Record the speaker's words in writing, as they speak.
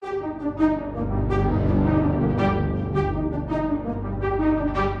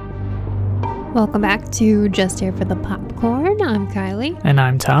Welcome back to Just Here for the Popcorn. I'm Kylie. And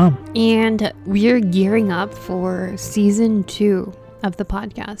I'm Tom. And we're gearing up for season 2 of the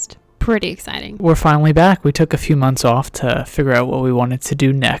podcast. Pretty exciting. We're finally back. We took a few months off to figure out what we wanted to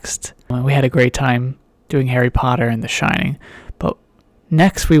do next. We had a great time doing Harry Potter and The Shining. But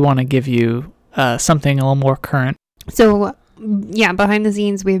next we want to give you something a little more current. So, yeah, behind the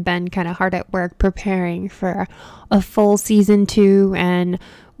scenes, we've been kind of hard at work preparing for a full season 2 and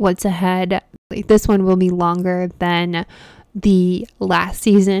what's ahead. This one will be longer than the last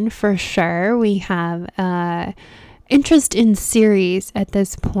season for sure. We have interest in series at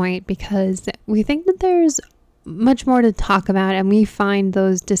this point because we think that there's much more to talk about, and we find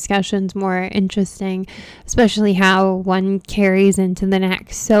those discussions more interesting, especially how one carries into the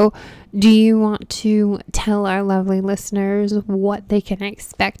next. So do you want to tell our lovely listeners what they can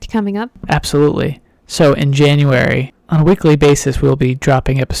expect coming up? Absolutely. So in January, on a weekly basis, we'll be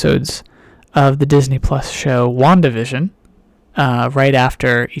dropping episodes of the Disney Plus show WandaVision right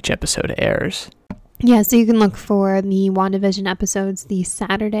after each episode airs. Yeah, so you can look for the WandaVision episodes the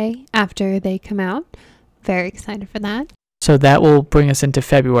Saturday after they come out. Very excited for that. So that will bring us into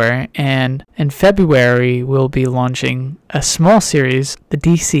February, and in February we'll be launching a small series, the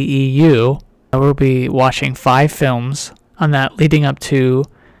DCEU. We'll be watching 5 films on that leading up to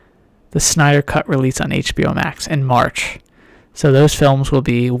the Snyder Cut release on HBO Max in March. So those films will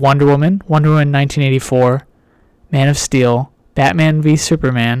be Wonder Woman 1984, Man of Steel, Batman v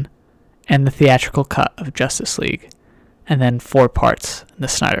Superman, and the theatrical cut of Justice League. And then 4 parts in the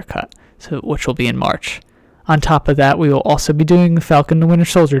Snyder Cut, which will be in March. On top of that, we will also be doing Falcon and the Winter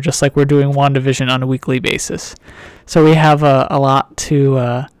Soldier, just like we're doing WandaVision on a weekly basis. So we have a lot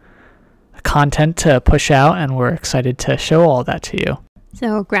to content to push out, and we're excited to show all that to you.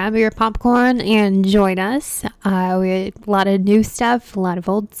 So grab your popcorn and join us. We had a lot of new stuff, a lot of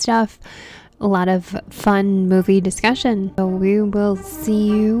old stuff, a lot of fun movie discussion. So we will see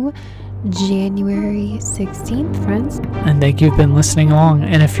you January 16th, friends. And thank you for listening along.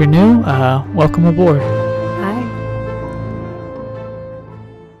 And if you're new, welcome aboard.